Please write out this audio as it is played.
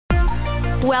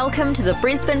Welcome to the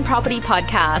Brisbane Property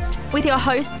Podcast with your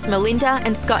hosts Melinda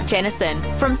and Scott Jennison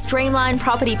from Streamline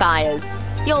Property Buyers,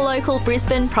 your local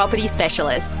Brisbane property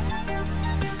specialists.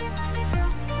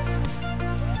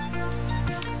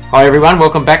 Hi everyone,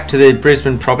 welcome back to the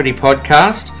Brisbane Property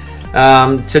Podcast.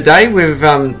 Today we've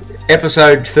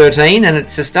episode 13 and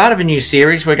it's the start of a new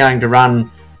series we're going to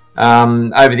run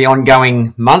over the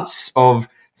ongoing months of,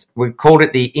 we called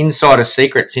it the Insider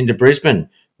Secrets into Brisbane.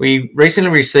 We recently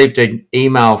received an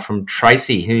email from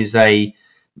Tracy, who's a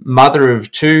mother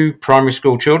of two primary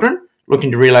school children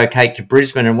looking to relocate to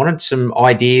Brisbane and wanted some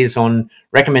ideas on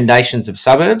recommendations of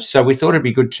suburbs. So we thought it'd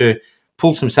be good to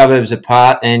pull some suburbs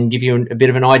apart and give you a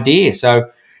bit of an idea. So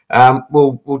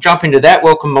we'll jump into that.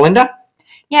 Welcome, Melinda.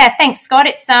 Yeah, thanks, Scott.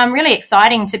 It's really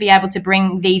exciting to be able to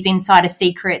bring these insider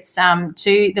secrets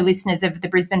to the listeners of the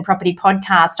Brisbane Property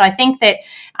Podcast. I think that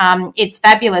it's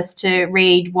fabulous to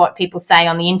read what people say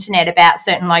on the internet about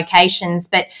certain locations,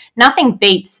 but nothing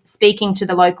beats speaking to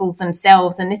the locals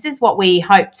themselves. And this is what we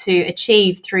hope to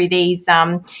achieve through these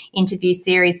interview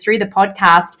series, through the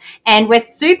podcast. And we're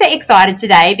super excited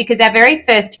today because our very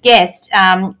first guest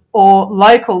or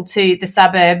local to the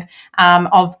suburb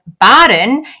of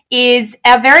Bardon is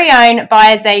our very own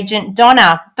buyer's agent,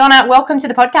 Donna. Donna, welcome to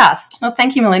the podcast. Well,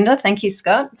 thank you, Melinda. Thank you,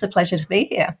 Scott. It's a pleasure to be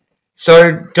here.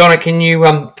 So, Donna, can you,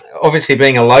 obviously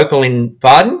being a local in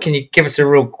Bardon, can you give us a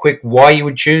real quick why you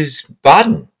would choose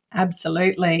Bardon?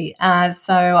 Absolutely.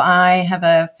 So I have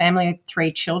a family of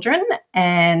three children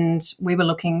and we were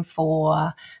looking for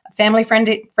a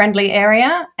family-friendly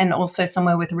area and also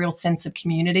somewhere with a real sense of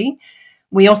community.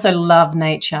 We also love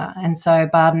nature, and so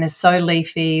Bardon is so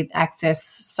leafy, access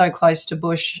so close to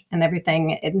bush and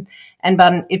everything, and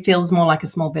Bardon, it feels more like a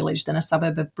small village than a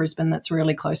suburb of Brisbane that's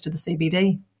really close to the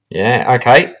CBD. Yeah,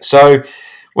 okay. So,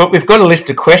 well, we've got a list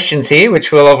of questions here,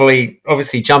 which we'll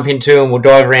obviously jump into, and we'll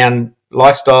dive around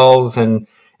lifestyles and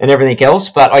everything else.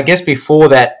 But I guess before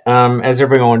that, as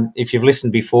everyone, if you've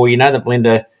listened before, you know that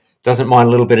Melinda doesn't mind a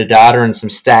little bit of data and some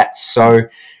stats. So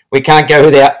we can't go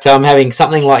without having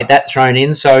something like that thrown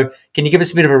in. So can you give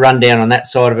us a bit of a rundown on that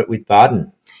side of it with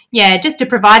Bardon? Yeah, just to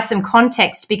provide some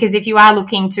context, because if you are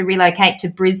looking to relocate to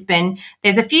Brisbane,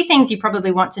 there's a few things you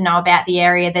probably want to know about the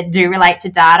area that do relate to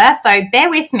data. So bear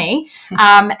with me.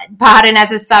 Bardon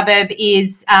as a suburb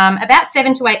is about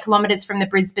 7 to 8 kilometres from the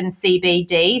Brisbane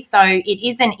CBD. So it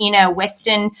is an inner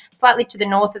western, slightly to the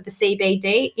north of the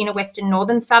CBD, inner western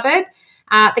northern suburb.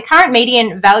 The current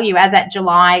median value as at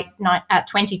July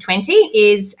 2020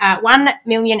 is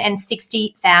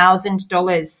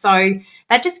 $1,060,000. So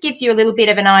that just gives you a little bit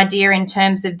of an idea in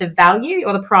terms of the value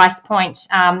or the price point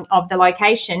of the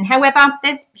location. However,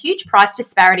 there's huge price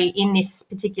disparity in this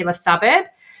particular suburb.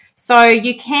 So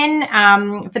you can,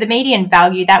 for the median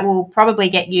value, that will probably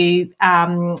get you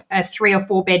a 3 or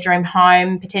 4 bedroom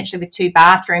home, potentially with 2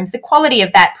 bathrooms. The quality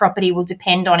of that property will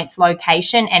depend on its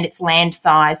location and its land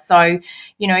size. So,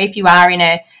 you know, if you are in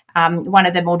a one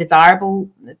of the more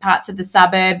desirable parts of the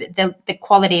suburb, the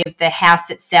quality of the house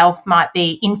itself might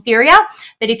be inferior.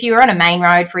 But if you're on a main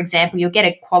road, for example, you'll get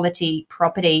a quality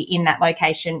property in that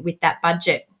location with that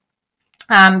budget.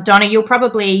 Donna, you'll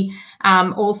probably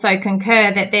also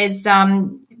concur that there's a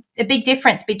big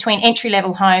difference between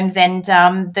entry-level homes and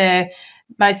the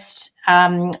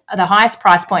highest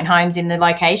price point homes in the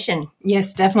location.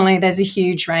 Yes, definitely. There's a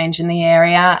huge range in the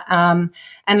area.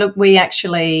 And look, we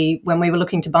actually, when we were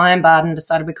looking to buy in Bardon,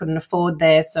 decided we couldn't afford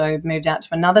there, so moved out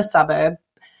to another suburb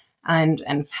and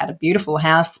had a beautiful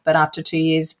house. But after 2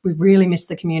 years, we really missed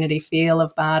the community feel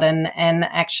of Bardon and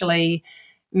actually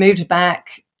moved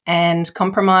back and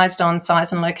compromised on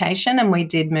size and location, and we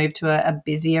did move to a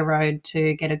busier road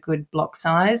to get a good block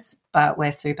size, but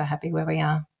we're super happy where we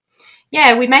are.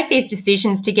 Yeah, we make these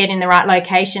decisions to get in the right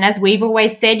location. As we've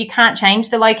always said, you can't change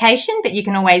the location, but you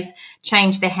can always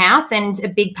change the house, and a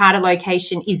big part of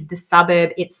location is the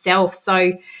suburb itself.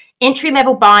 So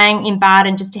entry-level buying in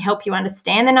Bardon, just to help you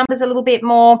understand the numbers a little bit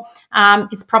more,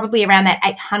 is probably around that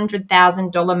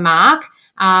 $800,000 mark.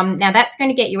 Now, that's going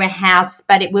to get you a house,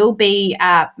 but it will be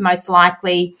most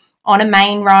likely on a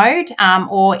main road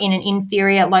or in an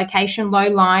inferior location,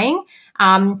 low-lying.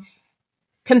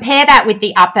 Compare that with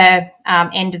the upper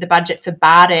end of the budget for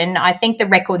Bardon. I think the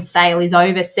record sale is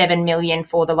over $7 million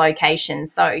for the location.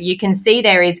 So you can see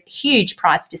there is huge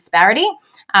price disparity,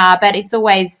 but it's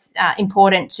always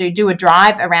important to do a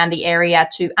drive around the area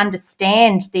to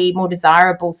understand the more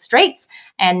desirable streets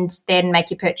and then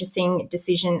make your purchasing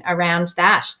decision around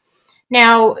that.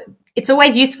 Now, it's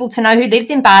always useful to know who lives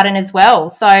in Bardon as well.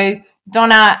 So,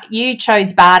 Donna, you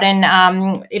chose Bardon.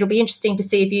 It'll be interesting to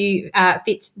see if you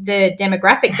fit the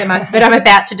demographic that I'm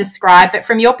about to describe. But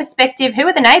from your perspective, who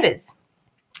are the neighbours?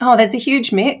 Oh, there's a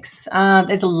huge mix.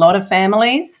 There's a lot of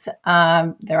families.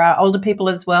 There are older people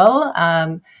as well.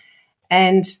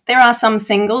 And there are some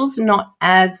singles, not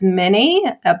as many,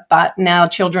 but now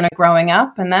children are growing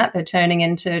up and they're turning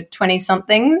into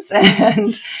 20-somethings.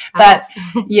 But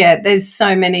there's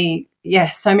so many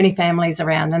families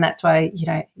around, and that's why,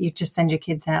 you just send your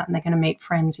kids out and they're going to meet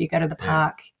friends. You go to the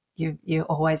park, you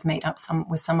always meet up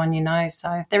with someone you know.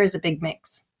 So there is a big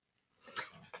mix.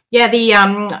 Yeah,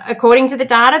 according to the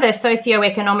data, the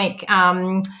socioeconomic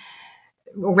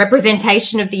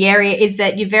representation of the area is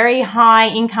that you're very high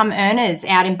income earners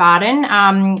out in Barden.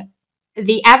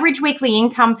 The average weekly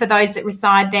income for those that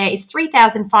reside there is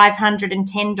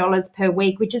 $3,510 per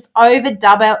week, which is over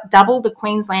double the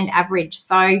Queensland average.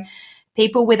 So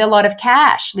people with a lot of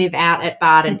cash live out at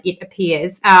Barden, it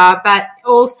appears. But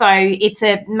also it's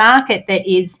a market that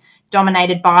is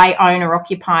dominated by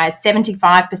owner-occupiers.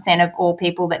 75% of all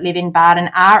people that live in Barden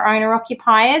are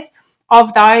owner-occupiers.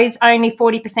 Of those, only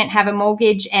 40% have a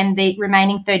mortgage, and the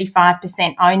remaining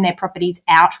 35% own their properties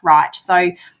outright.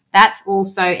 So that's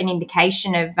also an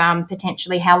indication of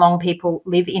potentially how long people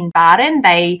live in Barden.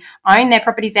 They own their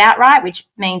properties outright, which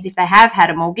means if they have had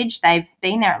a mortgage, they've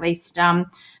been there at least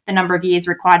the number of years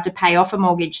required to pay off a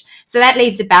mortgage. So that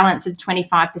leaves a balance of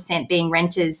 25% being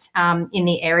renters in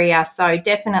the area. So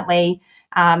definitely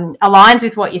aligns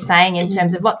with what you're saying in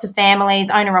terms of lots of families,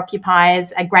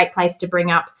 owner-occupiers, a great place to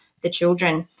bring up the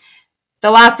children.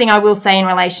 The last thing I will say in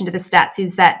relation to the stats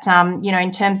is that,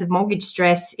 in terms of mortgage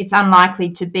stress, it's unlikely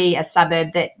to be a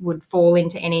suburb that would fall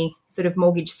into any sort of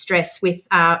mortgage stress, with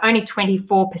only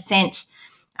 24%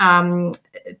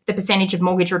 the percentage of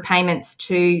mortgage repayments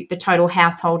to the total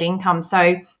household income.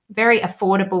 So very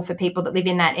affordable for people that live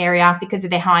in that area because of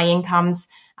their high incomes.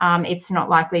 It's not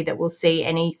likely that we'll see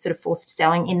any sort of forced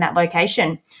selling in that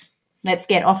location. Let's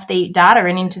get off the data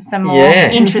and into some more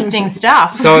interesting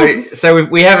stuff. So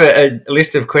we have a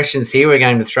list of questions here we're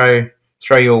going to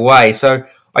throw your way. So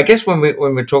I guess when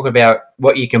we talk about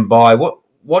what you can buy,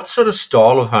 what sort of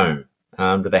style of home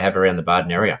do they have around the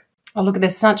Barden area? Oh, look,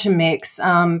 there's such a mix.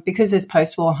 Because there's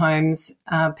post-war homes,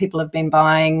 people have been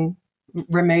buying,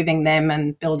 removing them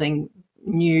and building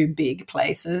new big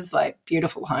places, like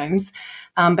beautiful homes.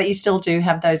 But you still do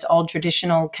have those old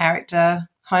traditional character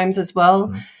homes as well.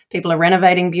 Mm. People are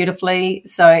renovating beautifully.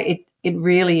 So it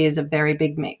really is a very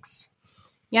big mix.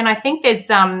 Yeah, and I think there's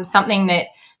something that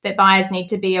buyers need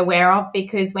to be aware of,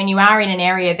 because when you are in an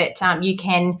area that you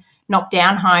can knock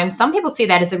down homes, some people see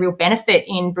that as a real benefit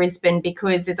in Brisbane,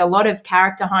 because there's a lot of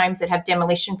character homes that have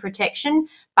demolition protection.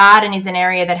 Barden is an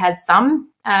area that has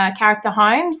some character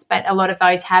homes, but a lot of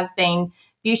those have been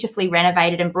beautifully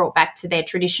renovated and brought back to their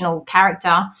traditional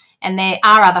character. And there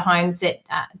are other homes that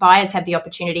buyers have the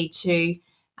opportunity to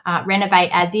renovate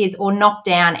as is, or knock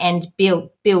down and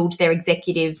build their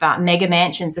executive mega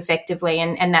mansions effectively.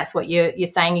 And that's what you're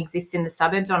saying exists in the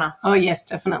suburbs, Donna? Oh, yes,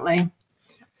 definitely.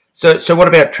 So what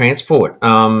about transport?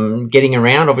 Getting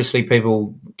around, obviously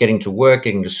people getting to work,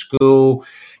 getting to school,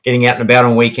 getting out and about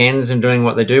on weekends and doing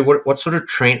what they do. What sort of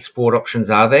transport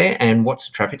options are there, and what's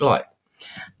the traffic like?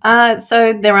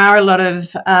 So there are a lot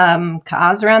of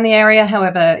cars around the area.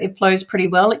 However, it flows pretty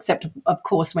well, except, of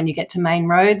course, when you get to main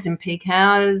roads in peak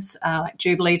hours, like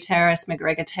Jubilee Terrace,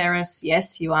 McGregor Terrace.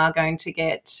 Yes, you are going to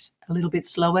get a little bit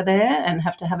slower there and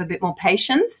have to have a bit more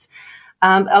patience.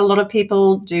 A lot of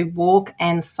people do walk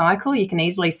and cycle. You can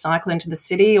easily cycle into the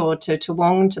city or to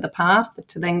Toowong, to the path,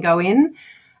 to then go in.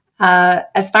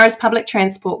 As far as public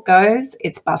transport goes,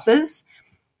 it's buses.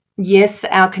 Yes,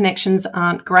 our connections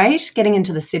aren't great. Getting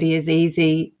into the city is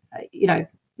easy.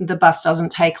 The bus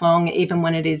doesn't take long, even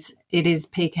when it is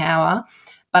peak hour.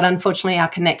 But unfortunately, our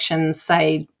connections,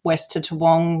 say, west to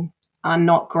Toowong, are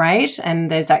not great.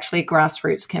 And there's actually a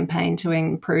grassroots campaign to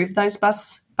improve those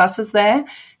buses there.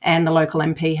 And the local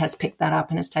MP has picked that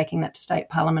up and is taking that to State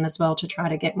Parliament as well to try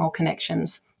to get more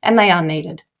connections. And they are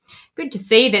needed. Good to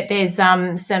see that there's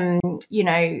some,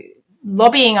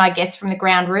 lobbying, I guess, from the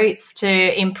ground roots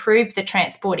to improve the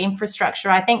transport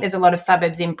infrastructure. I think there's a lot of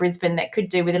suburbs in Brisbane that could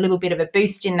do with a little bit of a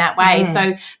boost in that way.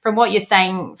 So from what you're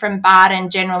saying, from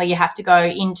Barden, generally you have to go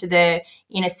into the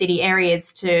inner city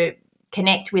areas to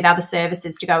connect with other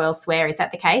services to go elsewhere. Is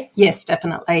that the case? Yes,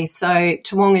 definitely. So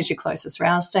Toowong is your closest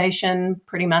rail station,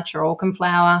 pretty much, or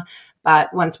Auchenflower.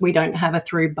 But once we don't have a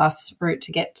through bus route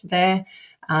to get to there,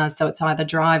 so it's either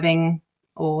driving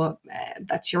or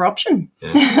that's your option.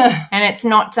 Yeah. And it's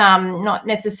not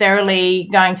necessarily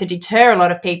going to deter a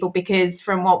lot of people, because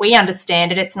from what we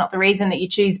understand it's not the reason that you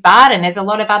choose Barden. There's a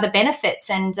lot of other benefits.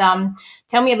 And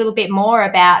tell me a little bit more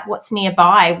about what's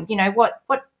nearby.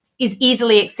 What is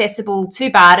easily accessible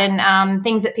to Barton,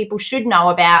 things that people should know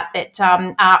about that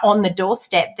are on the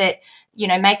doorstep that,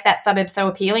 make that suburb so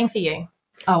appealing for you?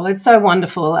 Oh, it's so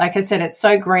wonderful. Like I said, it's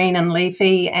so green and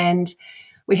leafy, and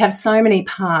we have so many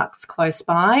parks close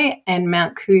by, and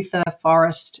Mount Cootha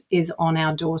Forest is on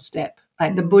our doorstep.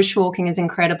 Like the bushwalking is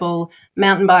incredible,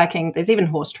 mountain biking, there's even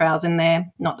horse trails in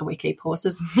there, not that we keep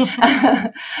horses.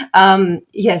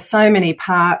 So many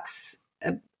parks,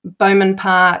 Bowman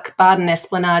Park, Barton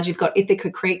Esplanade, you've got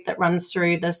Ithaca Creek that runs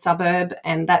through the suburb,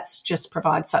 and that's just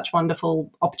provides such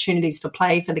wonderful opportunities for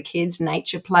play for the kids,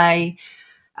 nature play.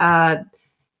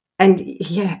 And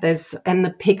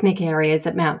the picnic areas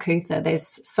at Mount Cootha,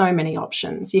 there's so many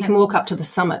options. You can walk up to the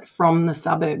summit from the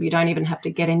suburb. You don't even have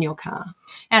to get in your car.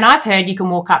 And I've heard you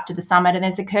can walk up to the summit and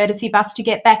there's a courtesy bus to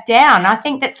get back down. I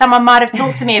think that someone might have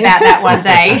talked to me about that one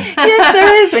day. Yes,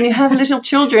 there is, when you have little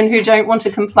children who don't want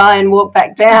to comply and walk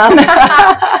back down.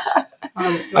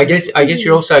 I guess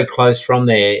you're also close from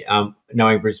there,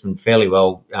 knowing Brisbane fairly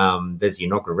well. There's the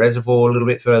Enoggera Reservoir a little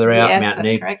bit further out. Yes,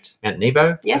 that's correct. Mount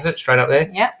Nebo, yes. Is it, straight up there?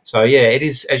 Yeah. So, it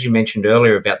is, as you mentioned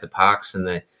earlier about the parks and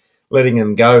the letting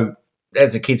them go.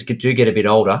 As the kids do get a bit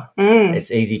older,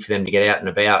 it's easy for them to get out and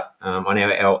about. I know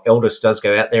our eldest does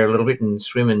go out there a little bit and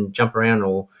swim and jump around,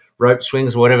 or rope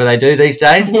swings or whatever they do these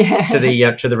days to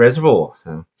the reservoir.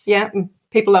 So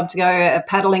people love to go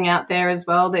paddling out there as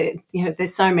well.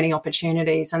 There's so many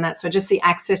opportunities, and so just the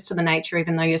access to the nature,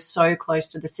 even though you're so close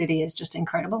to the city, is just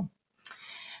incredible.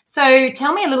 So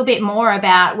tell me a little bit more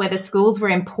about whether schools were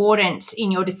important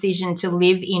in your decision to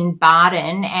live in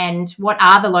Barton, and what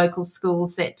are the local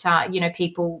schools that,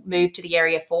 people move to the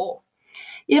area for?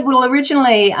 Yeah, well,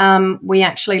 originally we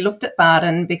actually looked at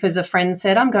Barton because a friend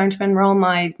said, I'm going to enrol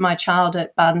my child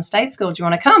at Barton State School. Do you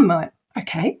want to come? I went,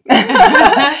 okay.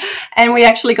 And we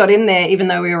actually got in there even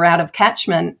though we were out of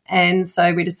catchment. And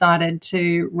so we decided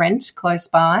to rent close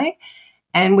by.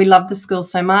 And we love the school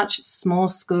so much. Small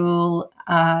school.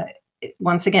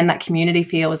 Once again, that community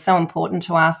feel was so important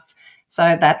to us.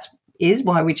 So that is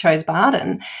why we chose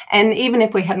Barton. And even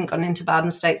if we hadn't gone into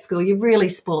Barton State School, you're really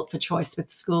spoilt for choice with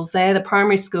the schools there. The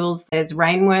primary schools, there's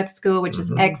Rainworth School, which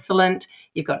is excellent.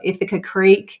 You've got Ithaca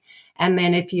Creek. And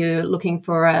then if you're looking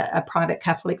for a private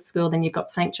Catholic school, then you've got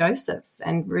St. Joseph's.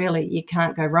 And really, you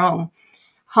can't go wrong.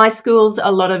 High schools,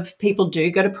 a lot of people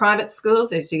do go to private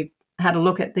schools, as you had a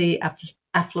look at the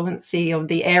affluency of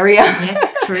the area.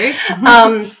 Yes, true.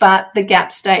 But the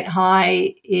Gap State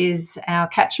High is our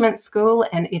catchment school,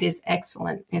 and it is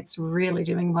excellent. It's really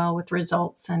doing well with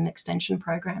results and extension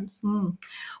programs.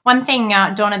 One thing,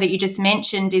 Donna, that you just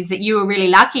mentioned is that you were really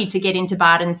lucky to get into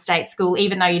Barton State School,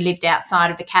 even though you lived outside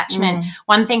of the catchment.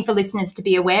 One thing for listeners to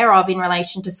be aware of in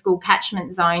relation to school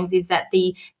catchment zones is that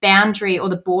the boundary or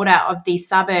the border of the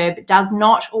suburb does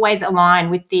not always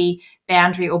align with the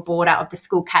boundary or border of the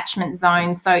school catchment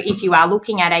zone. So if you are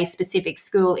looking at a specific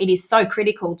school, it is so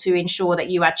critical to ensure that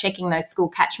you are checking those school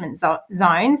catchment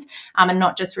zones and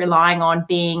not just relying on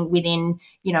being within,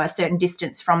 a certain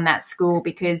distance from that school,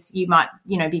 because you might,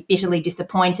 be bitterly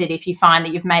disappointed if you find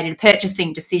that you've made a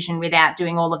purchasing decision without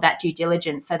doing all of that due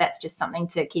diligence. So that's just something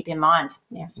to keep in mind.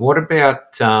 Yes. What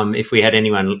about if we had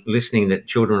anyone listening that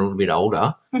children are a little bit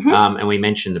older, and we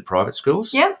mentioned the private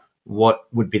schools? Yeah. What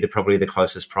would be probably the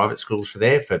closest private schools for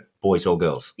there for boys or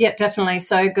girls? Yeah, definitely.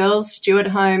 So Girls Stewart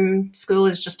Home School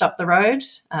is just up the road.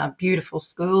 Beautiful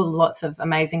school, lots of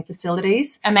amazing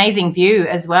facilities. Amazing view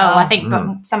as well. I think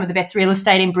some of the best real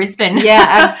estate in Brisbane. Yeah,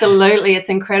 absolutely. It's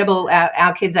incredible.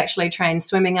 Our kids actually train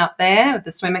swimming up there at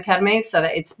the swim academy, so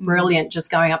that it's brilliant just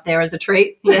going up there as a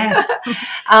treat. Yeah.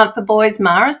 For boys,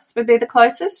 Marist would be the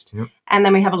closest. Yep. And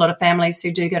then we have a lot of families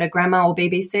who do go to Grammar or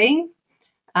BBC.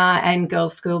 And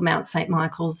girls' school, Mount St.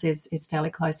 Michael's, is fairly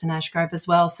close in Ashgrove as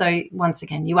well. So once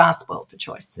again, you are spoilt for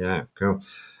choice. Yeah, cool.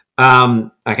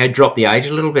 Okay, drop the age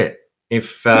a little bit. If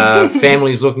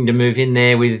families looking to move in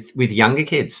there with younger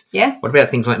kids. Yes. What about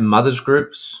things like mothers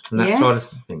groups and that side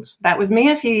of things? That was me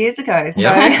a few years ago. So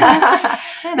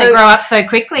they grow up so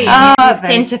quickly. You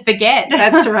tend to forget.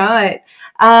 That's right.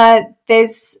 I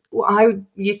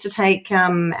used to take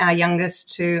our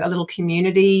youngest to a little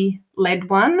community-led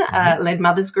one, led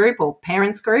mothers group or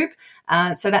parents group.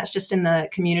 So that's just in the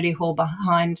community hall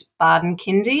behind Barton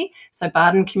Kindy. So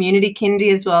Barton Community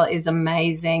Kindy as well is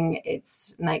amazing.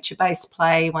 It's nature-based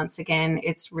play. Once again,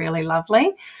 it's really lovely.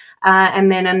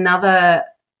 And then another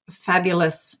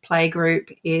fabulous play group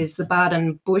is the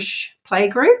Barton Bush Play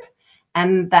Group.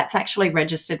 And that's actually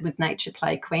registered with Nature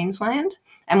Play Queensland.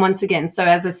 And once again, so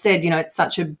as I said, it's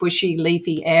such a bushy,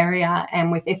 leafy area,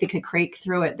 and with Ithaca Creek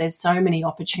through it, there's so many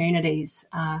opportunities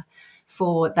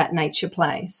for that nature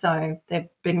play. So they've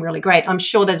been really great. I'm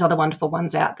sure there's other wonderful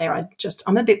ones out there.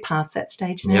 I'm a bit past that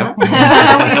stage now. Yep.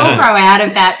 We all grow out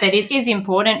of that, but it is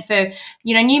important for,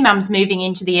 new mums moving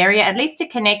into the area, at least to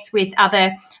connect with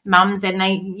other mums. And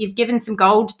you've given some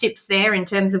gold tips there in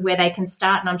terms of where they can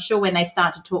start. And I'm sure when they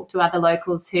start to talk to other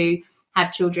locals who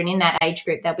have children in that age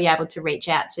group, they'll be able to reach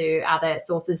out to other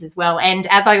sources as well. And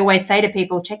as I always say to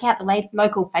people, check out the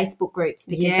local Facebook groups,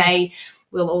 because they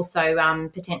will also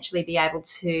potentially be able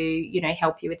to,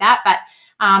 help you with that. But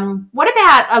what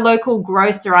about a local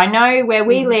grocer? I know where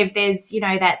we live, there's,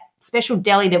 that special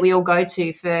deli that we all go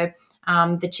to for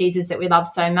the cheeses that we love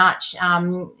so much.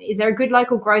 Is there a good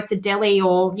local grocer deli,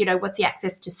 or, what's the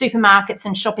access to supermarkets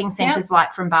and shopping centres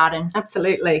like from Barden?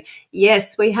 Absolutely.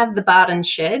 Yes, we have the Barden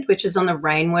Shed, which is on the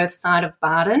Rainworth side of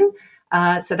Barden.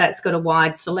 So that's got a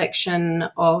wide selection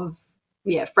of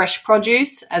fresh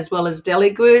produce as well as deli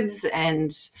goods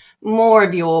and more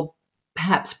of your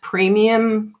perhaps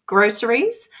premium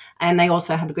groceries. And they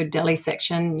also have a good deli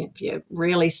section. If you're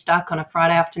really stuck on a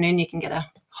Friday afternoon, you can get a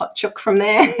hot chook from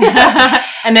there.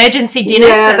 Emergency dinners.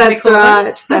 Yeah, that's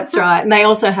right. That's right. And they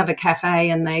also have a cafe,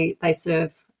 and they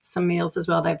serve some meals as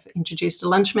well. They've introduced a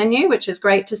lunch menu, which is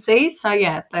great to see. So,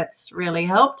 that's really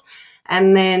helped.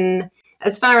 And then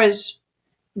as far as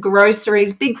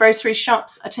groceries, big grocery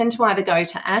shops, I tend to either go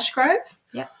to Ashgrove.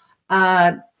 Yeah.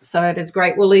 So there's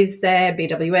Great Woolies there,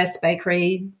 BWS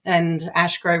Bakery and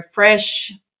Ashgrove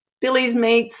Fresh, Billy's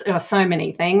Meats, so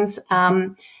many things.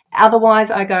 Otherwise,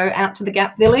 I go out to the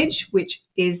Gap Village, which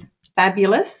is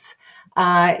fabulous.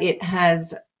 It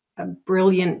has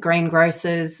brilliant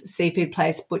greengrocers, seafood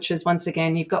place, butchers. Once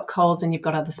again, you've got Coles and you've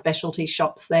got other specialty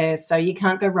shops there. So you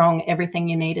can't go wrong. Everything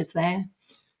you need is there.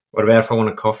 What about if I want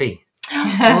a coffee?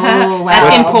 Oh, wow.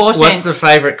 That's important. What's the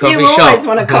favourite coffee shop? You always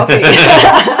want a coffee.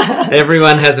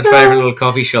 Everyone has a favourite little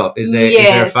coffee shop. Is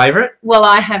there a favourite? Well,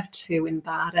 I have two in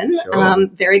Barden, Sure.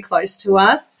 Very close to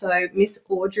us. So Miss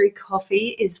Audrey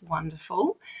Coffee is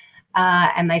wonderful,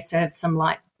 and they serve some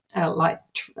light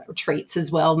treats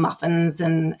as well, muffins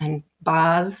and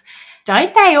bars.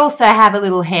 Don't they also have a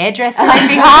little hairdresser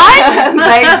behind?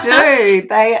 They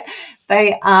do.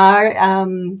 They are.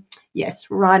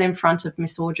 Yes, right in front of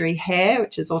Miss Audrey Hair,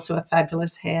 which is also a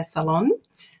fabulous hair salon.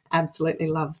 Absolutely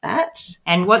love that.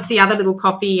 And what's the other little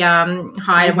coffee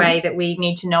hideaway that we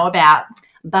need to know about?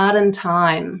 Barden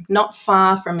Time, not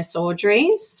far from Miss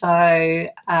Audrey's. So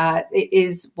it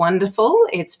is wonderful.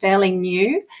 It's fairly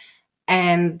new,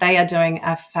 and they are doing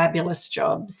a fabulous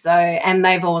job. So, and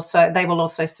they will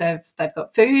also serve, they've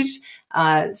got food,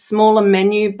 smaller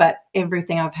menu, but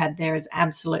everything I've had there is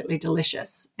absolutely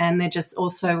delicious. And they're just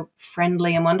also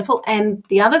friendly and wonderful. And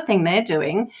the other thing they're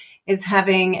doing is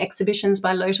having exhibitions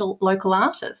by local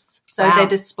artists. So They're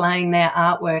displaying their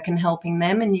artwork and helping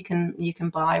them, and you can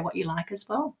buy what you like as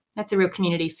well. That's a real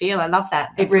community feel. I love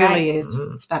that. That's it really great. is.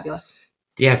 It's fabulous.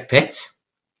 Do you have pets?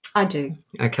 I do.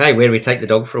 Okay, where do we take the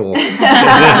dog for a walk?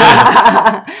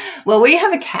 Well, we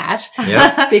have a cat.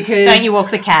 Yep. Because don't you walk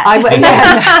the cat?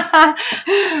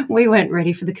 We weren't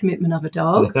ready for the commitment of a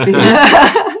dog.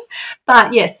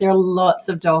 But yes, there are lots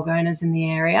of dog owners in the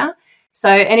area. So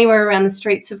anywhere around the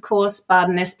streets, of course,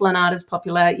 Barden Esplanade is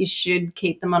popular. You should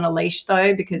keep them on a leash,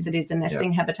 though, because it is a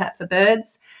nesting habitat for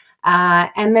birds.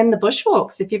 And then the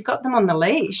bushwalks, if you've got them on the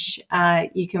leash,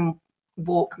 you can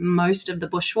walk most of the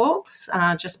bushwalks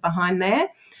just behind there.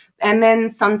 And then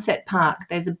Sunset Park,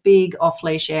 there's a big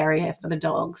off-leash area for the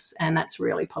dogs, and that's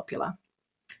really popular.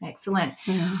 Excellent.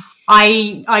 Yeah.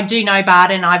 I do know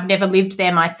Barden. I've never lived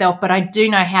there myself, but I do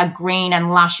know how green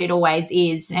and lush it always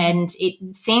is, and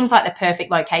it seems like the perfect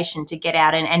location to get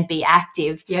out and be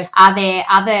active. Yes. Are there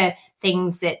other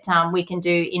things that we can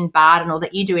do in Barden, or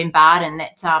that you do in Barden,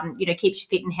 that keeps you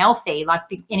fit and healthy, like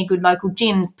any good local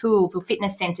gyms, pools, or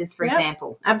fitness centres, for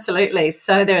example? Absolutely.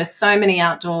 So there are so many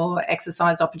outdoor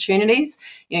exercise opportunities.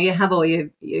 You have all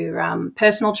your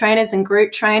personal trainers and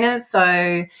group trainers.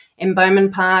 So in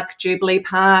Bowman Park, Jubilee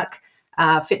Park,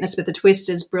 Fitness with a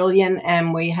Twist is brilliant,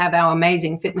 and we have our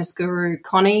amazing fitness guru,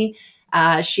 Connie.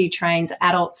 She trains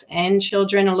adults and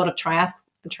children, a lot of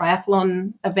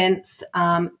triathlon events,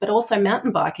 but also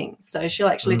mountain biking. So she'll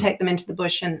actually take them into the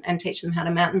bush and teach them how to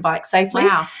mountain bike safely.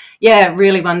 Wow. Yeah,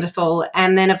 really wonderful.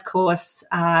 And then, of course,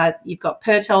 you've got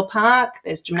Purtell Park.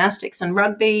 There's gymnastics and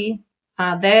rugby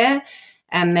there.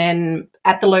 And then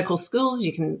at the local schools,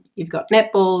 you've got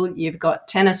netball, you've got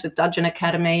tennis with Dudgeon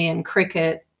Academy, and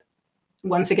cricket.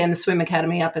 Once again, the swim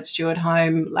academy up at Stewart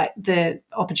Home. Like, the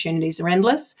opportunities are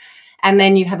endless. And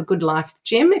then you have a Good Life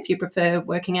gym if you prefer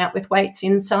working out with weights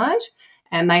inside,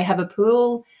 and they have a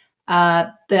pool.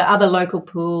 The other local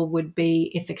pool would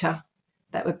be Ithaca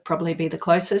that would probably be the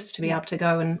closest to be able to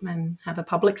go and have a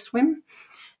public swim.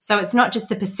 So it's not just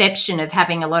the perception of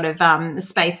having a lot of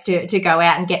space to go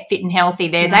out and get fit and healthy.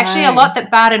 There's actually a lot that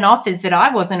Bardon offers that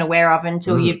I wasn't aware of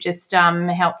until you've just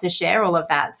helped to share all of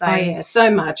that. So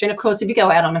so much. And, of course, if you go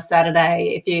out on a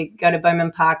Saturday, if you go to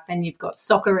Bowman Park, then you've got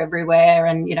soccer everywhere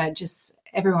and, just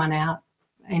everyone out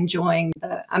enjoying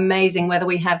the amazing weather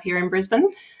we have here in Brisbane.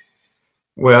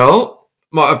 Well,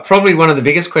 probably one of the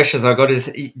biggest questions I got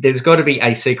is there's got to be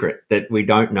a secret that we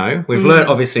don't know. We've learned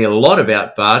obviously a lot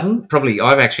about Bardon. Probably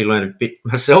I've actually learned a bit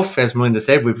myself, as Melinda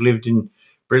said. We've lived in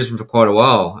Brisbane for quite a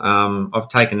while. I've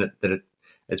taken it that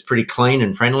it's pretty clean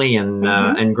and friendly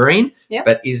and green. Yep.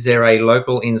 But is there a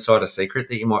local insider secret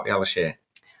that you might be able to share?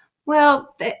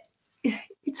 Well,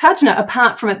 it's hard to know,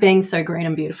 apart from it being so green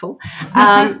and beautiful.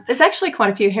 There's actually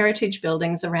quite a few heritage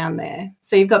buildings around there.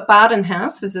 So you've got Bardon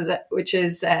House, which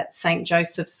is at St.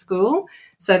 Joseph's School.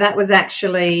 So that was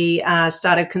actually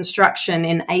started construction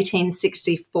in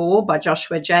 1864 by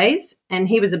Joshua Jays, and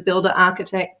he was a builder,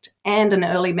 architect, and an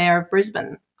early mayor of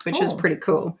Brisbane, which is pretty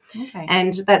cool. Okay.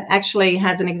 And that actually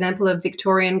has an example of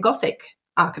Victorian Gothic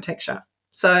architecture.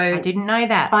 So I didn't know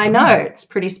that. I know, it's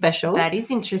pretty special. That is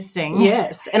interesting.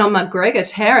 Yes. And on McGregor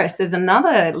Terrace, there's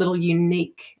another little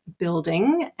unique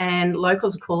building, and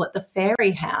locals call it the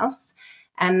Fairy House.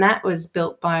 And that was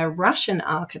built by a Russian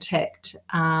architect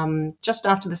just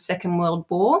after the Second World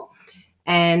War.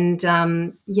 And,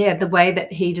 the way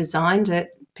that he designed it,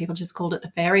 people just called it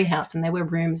the Fairy House, and there were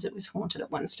rumours it was haunted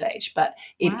at one stage. But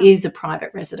it is a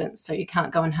private residence, so you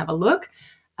can't go and have a look.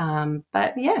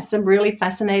 But some really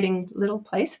fascinating little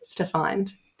places to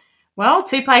find. Well,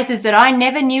 two places that I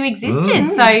never knew existed.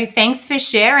 So thanks for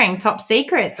sharing top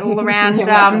secrets all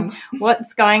around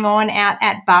what's going on out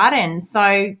at Bardon.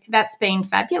 So that's been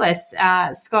fabulous.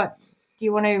 Scott, do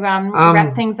you want to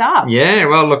wrap things up? Yeah,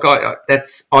 well, look, I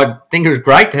think it was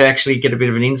great to actually get a bit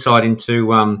of an insight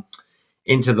into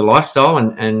the lifestyle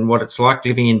and what it's like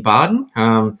living in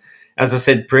Bardon. As I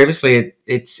said previously,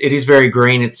 it is very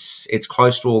green. It's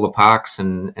close to all the parks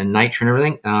and nature and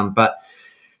everything. But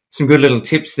some good little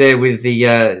tips there with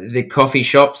the coffee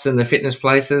shops and the fitness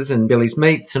places and Billy's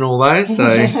Meats and all those.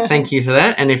 So thank you for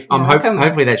that. And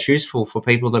hopefully that's useful for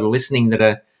people that are listening that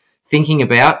are thinking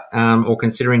about or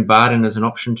considering Bardon as an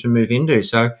option to move into.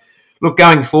 So look,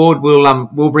 going forward,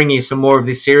 we'll bring you some more of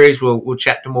this series. We'll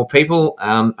chat to more people.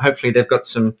 Hopefully they've got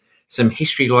some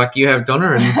history like you have,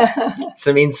 Donna, and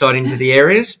some insight into the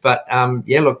areas. But,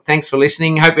 look, thanks for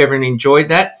listening. Hope everyone enjoyed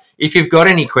that. If you've got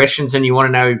any questions and you want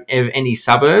to know of any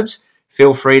suburbs,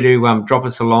 feel free to drop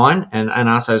us a line and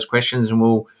ask those questions, and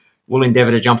we'll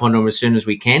endeavour to jump on them as soon as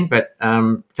we can. But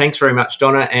thanks very much,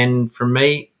 Donna, and from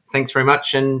me, thanks very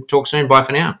much, and talk soon. Bye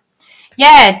for now.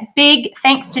 Yeah, big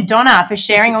thanks to Donna for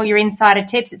sharing all your insider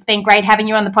tips. It's been great having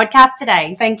you on the podcast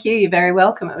today. Thank you. You're very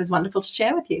welcome. It was wonderful to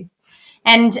share with you.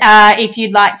 And if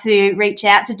you'd like to reach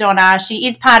out to Donna, she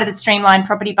is part of the Streamline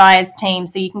Property Buyers team,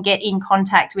 so you can get in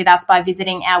contact with us by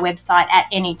visiting our website at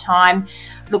any time.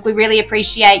 Look, we really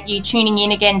appreciate you tuning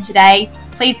in again today.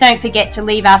 Please don't forget to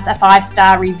leave us a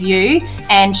 5-star review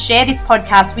and share this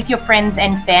podcast with your friends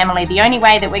and family. The only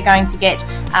way that we're going to get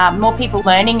more people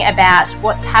learning about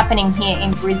what's happening here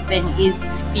in Brisbane is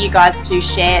for you guys to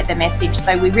share the message.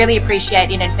 So we really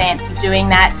appreciate in advance you doing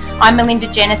that. I'm Melinda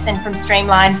Jennison from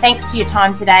Streamline. Thanks for your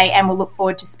time today, and we'll look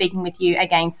forward to speaking with you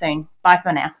again soon. Bye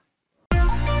for now.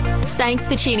 Thanks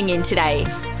for tuning in today.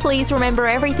 Please remember,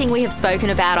 everything we have spoken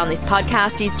about on this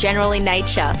podcast is general in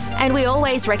nature, and we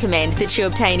always recommend that you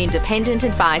obtain independent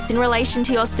advice in relation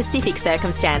to your specific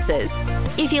circumstances.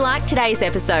 If you liked today's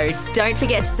episode, don't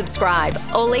forget to subscribe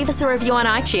or leave us a review on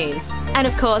iTunes. And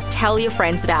of course, tell your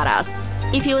friends about us.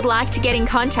 If you would like to get in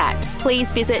contact,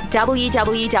 please visit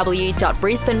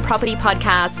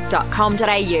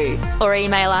www.brisbanepropertypodcast.com.au or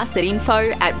email us at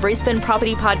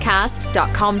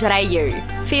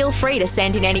info@brisbanepropertypodcast.com.au. Feel free to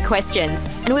send in any questions,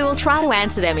 and we will try to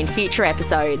answer them in future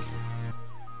episodes.